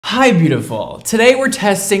Hi beautiful. Today we're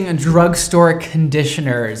testing drugstore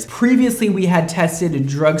conditioners. Previously we had tested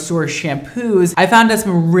drugstore shampoos. I found out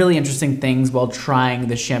some really interesting things while trying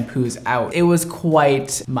the shampoos out. It was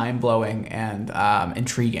quite mind-blowing and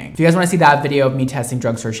intriguing. If you guys want to see that video of me testing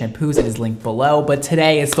drugstore shampoos, it is linked below, but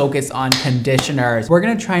today is focused on conditioners. We're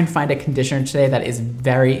gonna try and find a conditioner today that is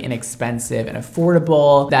very inexpensive and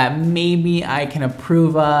affordable, that maybe I can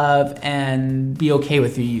approve of and be okay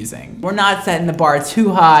with you using. We're not setting the bar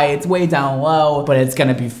too high. It's way down low, but it's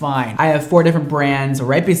gonna be fine. I have 4 different brands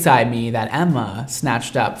right beside me that Emma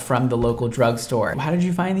snatched up from the local drugstore. How did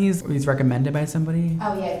you find these? Were these recommended by somebody?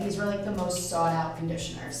 Oh yeah, these were like the most sought out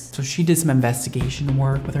conditioners. So she did some investigation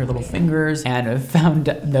work with her little fingers and found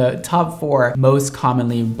the top 4 most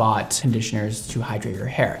commonly bought conditioners to hydrate your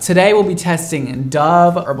hair. Today we'll be testing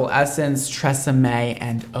Dove, Herbal Essence, Tresemme,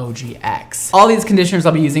 and OGX. All these conditioners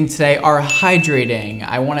I'll be using today are hydrating.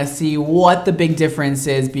 I wanna see what the big difference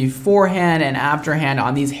is beforehand and afterhand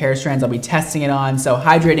on these hair strands I'll be testing it on. So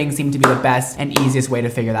hydrating seemed to be the best and easiest way to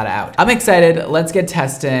figure that out. I'm excited. Let's get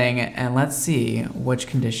testing and let's see which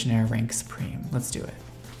conditioner ranks supreme. Let's do it.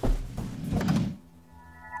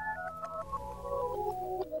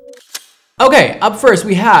 Okay, up first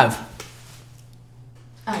we have.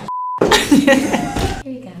 Oh, here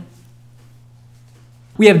you go.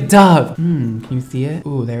 We have Dove. Can you see it?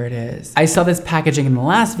 Ooh, there it is. I saw this packaging in the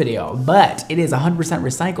last video, but it is 100%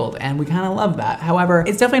 recycled and we kind of love that. However,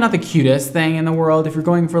 it's definitely not the cutest thing in the world. If you're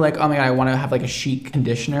going for like, oh my God, I want to have like a chic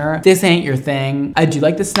conditioner, this ain't your thing. I do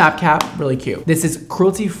like the snap cap, really cute. This is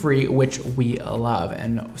cruelty free, which we love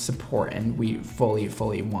and support, and we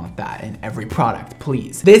fully want that in every product,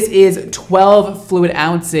 please. This is 12 fluid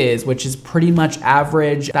ounces, which is pretty much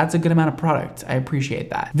average. That's a good amount of product. I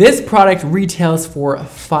appreciate that. This product retails for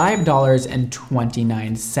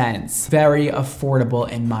 $5.29. Very affordable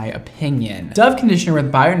in my opinion. Dove conditioner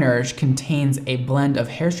with BioNourish contains a blend of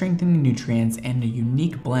hair strengthening nutrients and a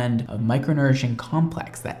unique blend of micronourishing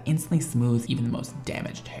complex that instantly smooths even the most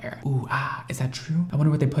damaged hair. Ooh, is that true? I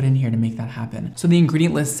wonder what they put in here to make that happen. So the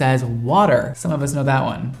ingredient list says water. Some of us know that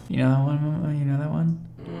one. You know that one? You know that one?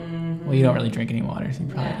 Well, you don't really drink any water, so you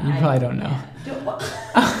probably don't know.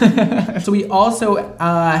 So we also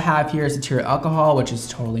have here cetyl alcohol, which is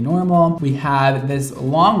totally normal. We have this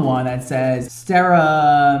long one that says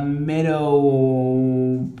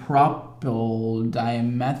stearamidopropyl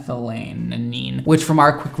which from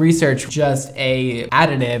our quick research, just a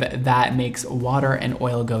additive that makes water and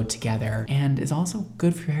oil go together and is also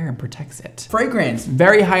good for your hair and protects it. Fragrance,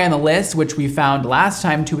 very high on the list, which we found last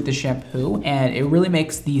time too with the shampoo, and it really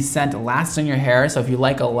makes the scent last on your hair. So if you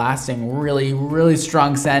like a lasting, really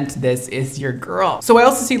strong scent, this is your girl. So I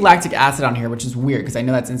also see lactic acid on here, which is weird because I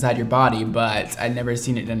know that's inside your body, but I've never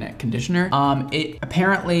seen it in a conditioner. It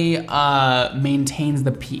apparently maintains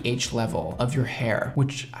the pH level of your hair,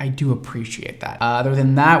 which I do appreciate that. Other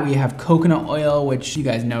than that, we have coconut oil, which you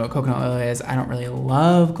guys know what coconut oil is. I don't really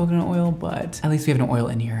love coconut oil, but at least we have an oil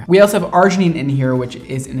in here. We also have arginine in here, which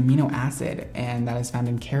is an amino acid, and that is found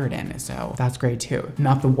in keratin, so that's great too.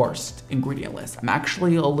 Not the worst ingredient list. I'm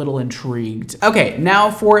actually a little intrigued. Okay,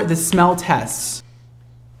 now for the smell tests.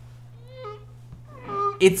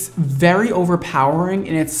 It's very overpowering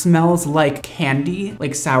and it smells like candy,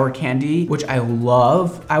 like sour candy, which I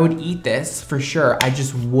love. I would eat this for sure. I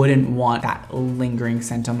just wouldn't want that lingering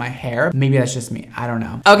scent on my hair. Maybe that's just me, I don't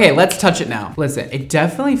know. Okay, let's touch it now. Listen, it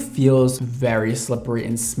definitely feels very slippery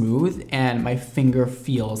and smooth and my finger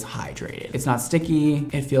feels hydrated. It's not sticky,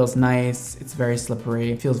 it feels nice, it's very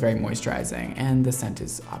slippery, it feels very moisturizing, and the scent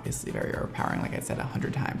is obviously very overpowering, like I said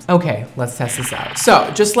 100 times. Okay, let's test this out.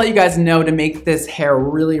 So just to let you guys know, to make this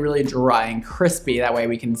hair really dry and crispy, that way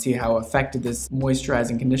we can see how effective this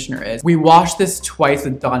moisturizing conditioner is. We washed this twice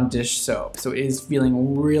with Dawn dish soap, so it is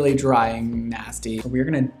feeling really dry and nasty. So we're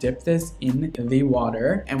gonna dip this in the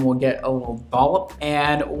water and we'll get a little dollop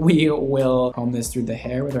and we will comb this through the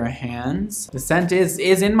hair with our hands. The scent is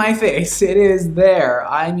in my face. It is there.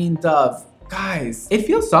 I mean, Dove. Guys, it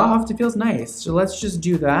feels soft, it feels nice. So let's just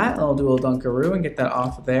do that. I'll do a little Dunkaroo and get that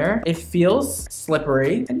off there. It feels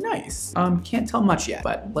slippery and nice. Can't tell much yet,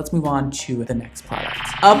 but let's move on to the next product.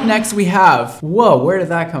 Up next we have, whoa, where did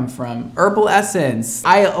that come from? Herbal Essence.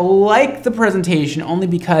 I like the presentation only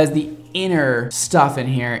because the inner stuff in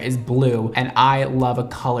here is blue, and I love a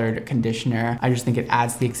colored conditioner. I just think it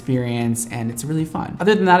adds to the experience and it's really fun.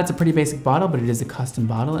 Other than that, it's a pretty basic bottle, but it is a custom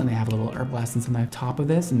bottle and they have a little herbal essence on the top of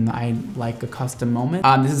this, and I like a custom moment.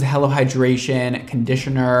 This is Hello Hydration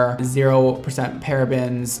Conditioner, 0%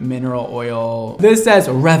 parabens, mineral oil. This says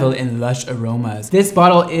revel in lush aromas. This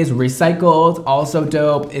bottle is recycled, also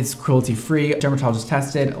dope. It's cruelty-free, dermatologist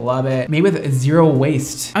tested, love it. Made with 0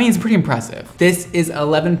 waste. I mean, it's pretty impressive. This is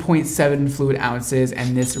 11.7 fluid ounces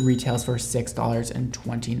and this retails for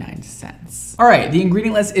 $6.29. All right, the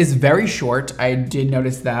ingredient list is very short. I did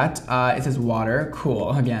notice that. It says water,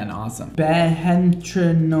 cool, again, awesome.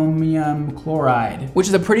 Benhentrinomium chloride, which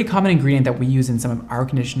is a pretty common ingredient that we use in some of our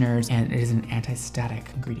conditioners, and it is an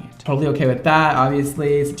anti-static ingredient. Totally okay with that,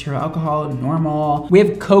 obviously. Cetyl alcohol, normal. We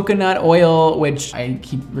have coconut oil, which I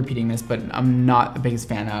keep repeating this, but I'm not the biggest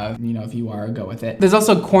fan of. You know, if you are, go with it. There's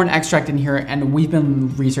also corn extract in here, and we've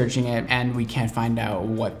been researching it, and we can't find out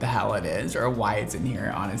what the hell it is or why it's in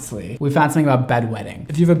here, honestly. We found something about bedwetting.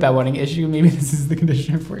 If you have a bedwetting issue, maybe this is the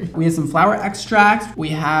conditioner for you. We have some flower extract. We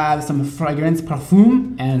have some fragrance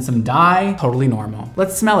parfum and some dye. Totally normal.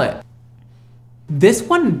 Let's smell it. This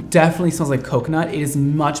one definitely smells like coconut. It is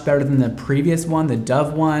much better than the previous one, the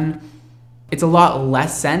Dove one. It's a lot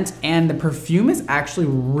less scent, and the perfume is actually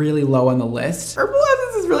really low on the list. Herbal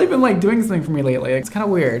Essence has really been like doing something for me lately. It's kind of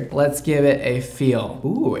weird. Let's give it a feel.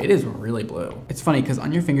 Ooh, it is really blue. It's funny because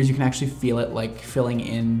on your fingers, you can actually feel it like filling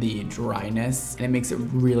in the dryness, and it makes it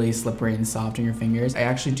really slippery and soft in your fingers. I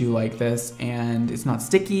actually do like this, and it's not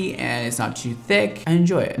sticky and it's not too thick. I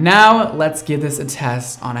enjoy it. Now let's give this a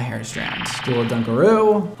test on a hair strand. Do a little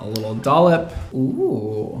dunkaroo, a little dollop.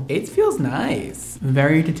 Ooh, it feels nice.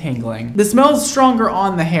 Very detangling. The smells stronger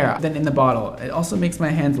on the hair than in the bottle. It also makes my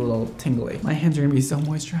hands a little tingly. My hands are gonna be so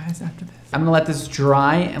moisturized after this. I'm gonna let this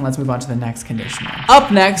dry and let's move on to the next conditioner.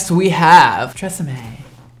 Up next, we have Tresemme.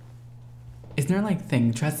 Isn't there like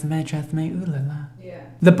thing, Tresemme, ooh la la. Yeah.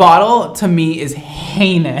 The bottle to me is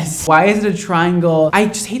heinous. Why is it a triangle? I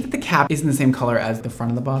just hate that the cap isn't the same color as the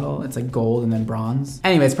front of the bottle. It's like gold and then bronze.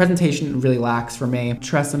 Anyways, presentation really lacks for me.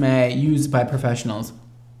 Tresemme used by professionals.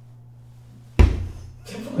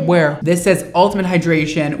 Where this says ultimate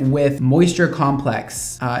hydration with moisture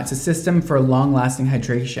complex. It's a system for long-lasting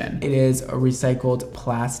hydration. It is a recycled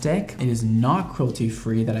plastic. It is not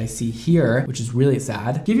cruelty-free that I see here, which is really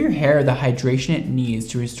sad. Give your hair the hydration it needs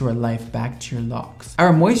to restore life back to your locks.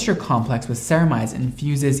 Our moisture complex with ceramides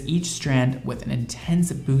infuses each strand with an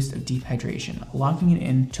intense boost of deep hydration, locking it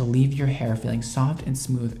in to leave your hair feeling soft and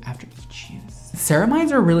smooth after each use.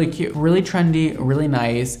 Ceramides are really cute, really trendy, really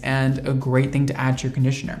nice, and a great thing to add to your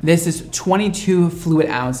conditioner. This is 22 fluid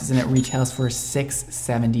ounces and it retails for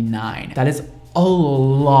 $6.79. That is a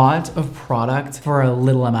lot of product for a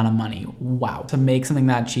little amount of money. Wow. To make something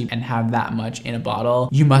that cheap and have that much in a bottle,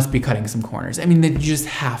 you must be cutting some corners. I mean, you just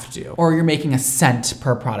have to. Or you're making a cent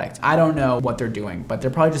per product. I don't know what they're doing, but they're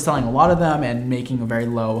probably just selling a lot of them and making a very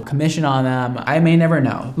low commission on them. I may never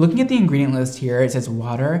know. Looking at the ingredient list here, it says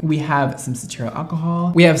water. We have some cetyl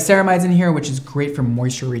alcohol. We have ceramides in here, which is great for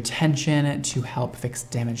moisture retention to help fix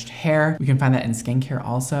damaged hair. We can find that in skincare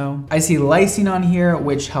also. I see lysine on here,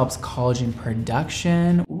 which helps collagen production.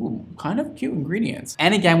 Ooh, kind of cute ingredients.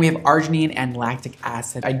 And again, we have arginine and lactic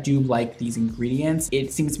acid. I do like these ingredients.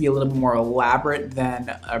 It seems to be a little bit more elaborate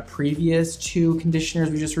than previous 2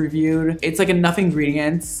 conditioners we just reviewed. It's like enough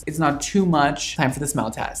ingredients. It's not too much. Time for the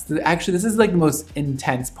smell test. Actually, this is like the most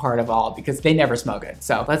intense part of all because they never smell good.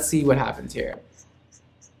 So let's see what happens here.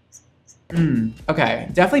 Okay,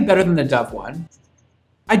 definitely better than the Dove one.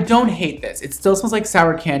 I don't hate this. It still smells like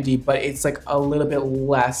sour candy, but it's like a little bit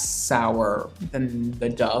less sour than the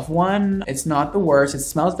Dove one. It's not the worst. It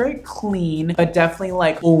smells very clean, but definitely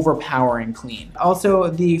like overpowering clean. Also,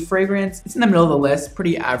 the fragrance, it's in the middle of the list.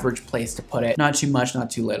 Pretty average place to put it. Not too much, not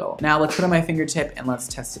too little. Now let's put it on my fingertip and let's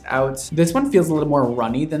test it out. This one feels a little more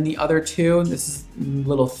runny than the other 2. This is a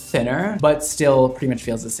little thinner, but still pretty much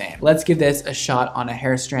feels the same. Let's give this a shot on a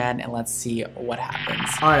hair strand and let's see what happens.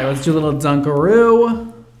 All right, let's do a little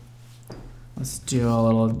dunkaroo. Let's do a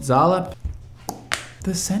little dollop.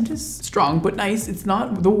 The scent is strong but nice. It's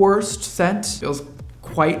not the worst scent. Feels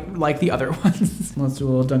quite like the other ones. Let's do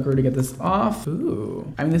a little dunkaroo to get this off.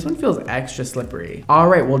 Ooh, I mean, this one feels extra slippery. All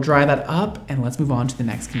right, we'll dry that up and let's move on to the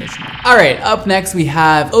next conditioner. All right, up next we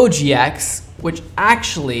have OGX. which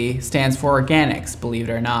actually stands for organics, believe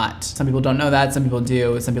it or not. Some people don't know that, some people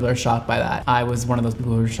do, some people are shocked by that. I was one of those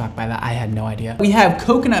people who were shocked by that. I had no idea. We have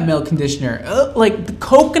coconut milk conditioner. Like the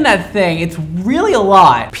coconut thing, it's really a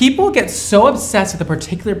lot. People get so obsessed with a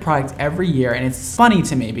particular product every year, and it's funny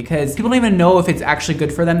to me because people don't even know if it's actually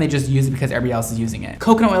good for them. They just use it because everybody else is using it.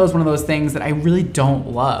 Coconut oil is one of those things that I really don't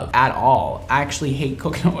love at all. I actually hate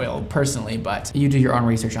coconut oil personally, but you do your own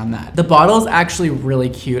research on that. The bottle is actually really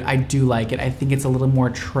cute. I do like it. I think it's a little more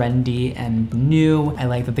trendy and new. I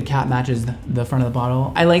like that the cap matches the front of the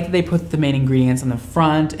bottle. I like that they put the main ingredients on the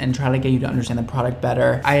front and try to get you to understand the product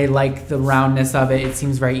better. I like the roundness of it. It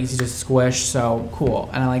seems very easy to squish, so cool.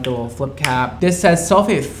 And I like the little flip cap. This says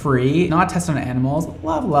sulfate free, not tested on animals.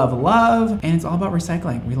 Love, love, love. And it's all about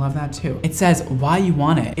recycling. We love that too. It says why you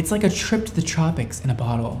want it. It's like a trip to the tropics in a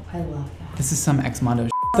bottle. I love that. This is some ex-mondo.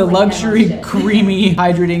 The luxury creamy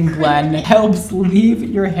hydrating blend helps leave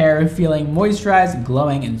your hair feeling moisturized,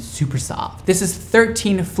 glowing, and super soft. This is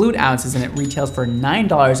 13 fluid ounces and it retails for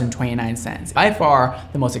 $9.29. By far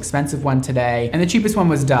the most expensive one today, and the cheapest one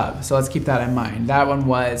was Dove, so let's keep that in mind. That one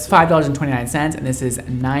was $5.29 and this is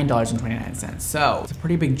 $9.29. So it's a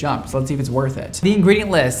pretty big jump, so let's see if it's worth it. The ingredient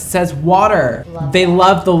list says water. They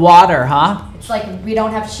love the water, huh? It's like we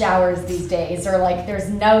don't have showers these days, or like there's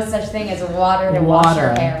no such thing as water to wash your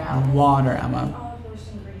hair out. Water, Emma. All of those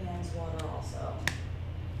ingredients, water also.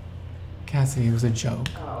 Cassie, it was a joke.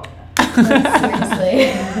 Oh,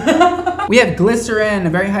 seriously. We have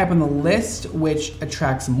glycerin, very high up on the list, which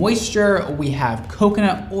attracts moisture. We have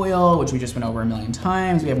coconut oil, which we just went over a million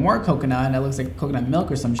times. We have more coconut, and it looks like coconut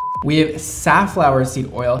milk or some shit. We have safflower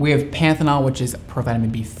seed oil. We have panthenol, which is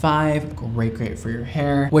provitamin B5, great for your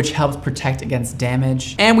hair, which helps protect against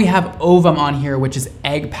damage. And we have ovum on here, which is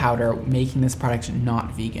egg powder, making this product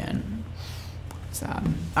not vegan. Sad.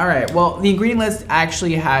 All right, well, the ingredient list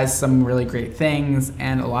actually has some really great things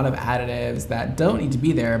and a lot of additives that don't need to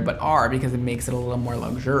be there, but are because it makes it a little more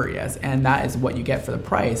luxurious. And that is what you get for the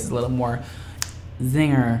price, is a little more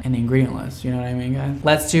zinger in the ingredient list, you know what I mean, guys?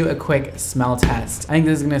 Let's do a quick smell test. I think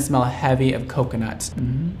this is gonna smell heavy of coconut.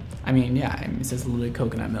 I mean, yeah, it says literally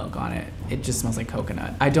coconut milk on it. It just smells like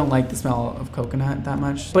coconut. I don't like the smell of coconut that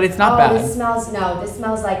much, but it's not bad. This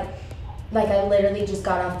smells like I literally just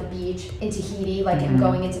got off the beach in Tahiti, like I'm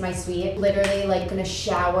going into my suite, literally like gonna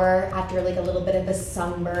shower after like a little bit of a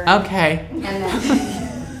sunburn. Okay. And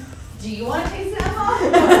then, do you want to taste it,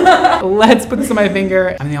 Emma? Let's put this on my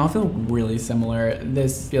finger. I mean, they all feel really similar.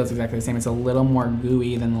 This feels exactly the same. It's a little more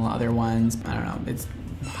gooey than the other ones. I don't know, it's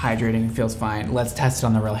hydrating, feels fine. Let's test it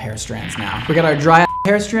on the real hair strands now. We got our dry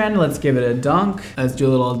hair strand, let's give it a dunk. Let's do a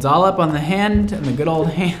little dollop on the hand, and the good old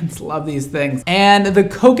hands, love these things. And the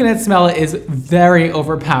coconut smell is very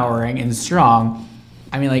overpowering and strong.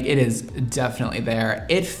 I mean, like, it is definitely there.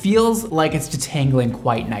 It feels like it's detangling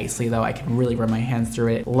quite nicely, though. I can really run my hands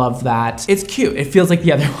through it. Love that. It's cute. It feels like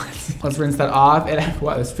the other ones. Let's rinse that off.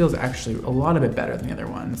 Wow, this feels actually a lot of bit better than the other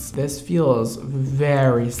ones. This feels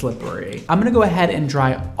very slippery. I'm gonna go ahead and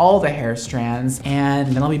dry all the hair strands,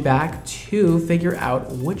 and then I'll be back to figure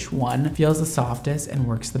out which one feels the softest and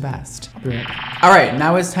works the best. I'll be right back. All right,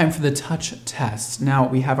 now it's time for the touch test. Now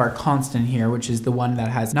we have our constant here, which is the one that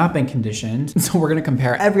has not been conditioned. So we're gonna compare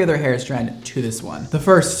every other hair strand to this one. The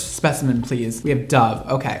first specimen, please. We have Dove.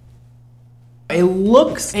 Okay. It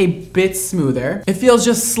looks a bit smoother. It feels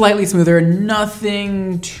just slightly smoother,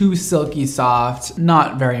 nothing too silky soft,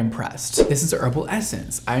 not very impressed. This is Herbal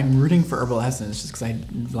Essence. I'm rooting for Herbal Essence just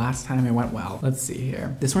because last time it went well. Let's see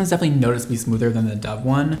here. This one is definitely noticeably smoother than the Dove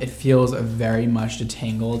one. It feels very much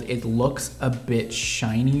detangled. It looks a bit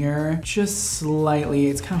shinier, just slightly.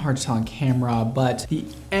 It's kind of hard to tell on camera, but the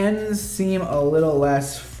ends seem a little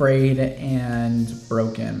less frayed and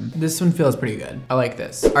broken. This one feels pretty good. I like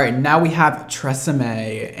this. All right, now we have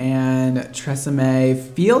Tresemme, and Tresemme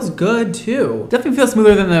feels good too. Definitely feels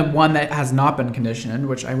smoother than the one that has not been conditioned,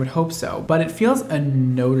 which I would hope so, but it feels a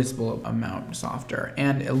noticeable amount softer,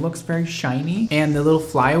 and it looks very shiny, and the little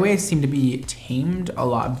flyaways seem to be tamed a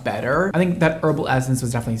lot better. I think that Herbal Essence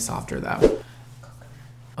was definitely softer though.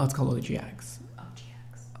 Oh, it's called OGX.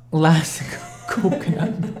 Last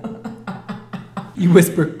coconut milk. You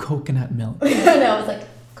whisper coconut milk. No, I was like,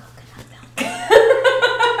 coconut milk.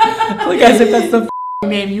 Like as if that's the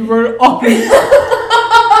name you wrote on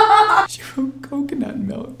it. She wrote coconut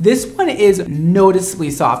milk. This one is noticeably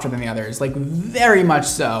softer than the others, like very much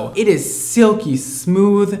so. It is silky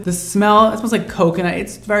smooth. The smell, it smells like coconut.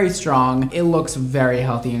 It's very strong. It looks very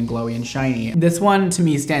healthy and glowy and shiny. This one to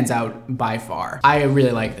me stands out by far. I really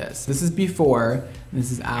like this. This is before.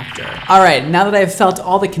 This is after. All right, now that I've felt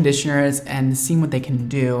all the conditioners and seen what they can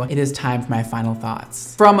do, it is time for my final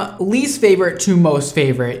thoughts. From least favorite to most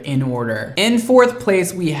favorite in order. In fourth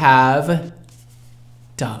place, we have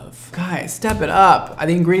Dove. Guys, step it up.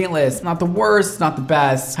 The ingredient list, not the worst, not the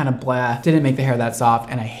best, kind of blah. Didn't make the hair that soft,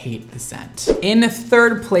 and I hate the scent. In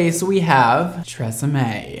third place, we have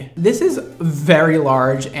Tresemme. This is very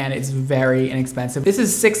large, and it's very inexpensive. This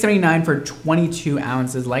is $6.79 for 22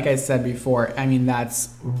 ounces. Like I said before, I mean,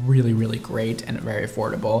 that's really, really great and very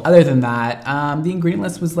affordable. Other than that, the ingredient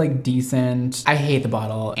list was like decent. I hate the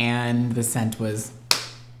bottle, and the scent was,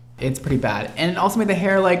 it's pretty bad. And it also made the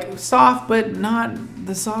hair like soft, but not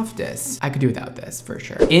the softest. I could do without this for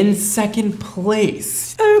sure. In second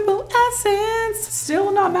place, Herbal Essence.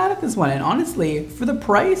 Still not mad at this one. And honestly, for the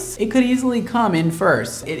price, it could easily come in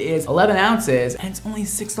first. It is 11 ounces and it's only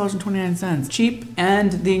 $6.29. Cheap,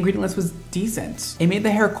 and the ingredient list was decent. It made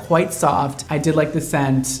the hair quite soft. I did like the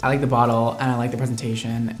scent, I like the bottle, and I like the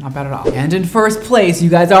presentation. Not bad at all. And in first place, you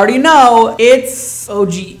guys already know, it's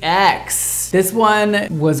OGX. This one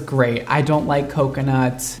was great. I don't like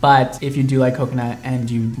coconut, but if you do like coconut and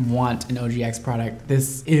you want an OGX product,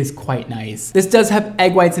 this is quite nice. This does have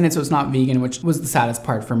egg whites in it, so it's not vegan, which was the saddest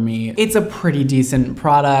part for me. It's a pretty decent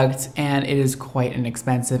product, and it is quite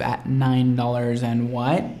inexpensive at $9 and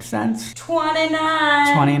what cents?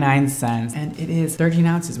 29 cents. And it is 13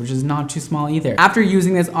 ounces, which is not too small either. After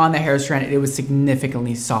using this on the hair strand, it was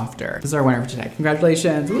significantly softer. This is our winner for today.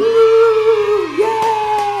 Congratulations. Woo!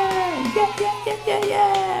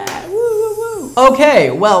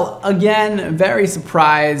 Okay, well, again, very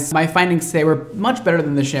surprised. My findings today were much better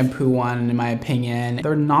than the shampoo one, in my opinion.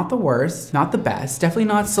 They're not the worst, not the best, definitely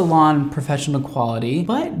not salon professional quality,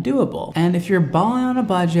 but doable. And if you're balling on a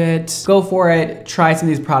budget, go for it. Try some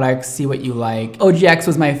of these products, see what you like. OGX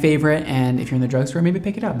was my favorite, and if you're in the drugstore, maybe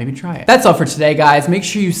pick it up, maybe try it. That's all for today, guys. Make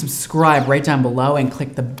sure you subscribe right down below and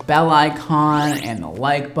click the bell icon and the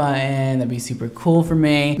like button. That'd be super cool for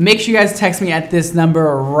me. Make sure you guys text me at this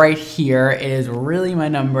number right here. It is really my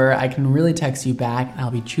number. I can really text you back, and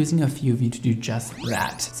I'll be choosing a few of you to do just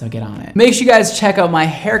that. So get on it. Make sure you guys check out my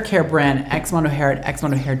hair care brand, Xmondo Hair, at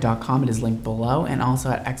xmondohair.com. It is linked below, and also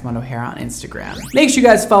at Xmondo Hair on Instagram. Make sure you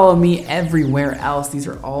guys follow me everywhere else. These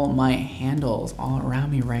are all my handles all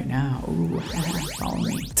around me right now. Ooh, follow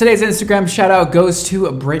me. Today's Instagram shout out goes to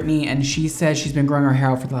Brittany, and she says she's been growing her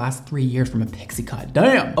hair out for the last 3 years from a pixie cut.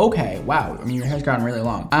 Damn. Okay. Wow. I mean, your hair's gotten really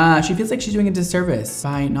long. She feels like she's doing a disservice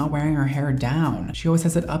by not wearing her hair down. She always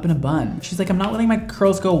has it up in a bun. She's like, I'm not letting my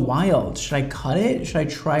curls go wild. Should I cut it? Should I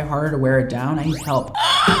try harder to wear it down? I need help.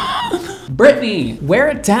 Brittany, wear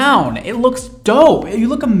it down. It looks dope. You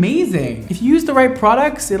look amazing. If you use the right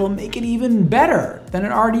products, it'll make it even better than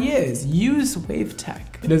it already is. Use Wave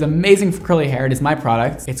Tech. It is amazing for curly hair. It is my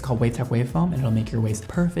product. It's called Wave Tech Wave Foam, and it'll make your waist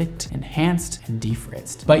perfect, enhanced, and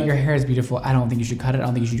defrizzed. But your hair is beautiful. I don't think you should cut it. I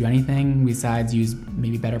don't think you should do anything besides use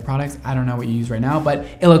maybe better products. I don't know what you use right now, but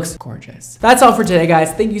it looks gorgeous. That's all for today,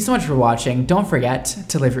 guys. Thank you so much for watching. Don't forget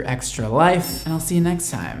to live your extra life, and I'll see you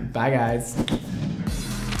next time. Bye, guys.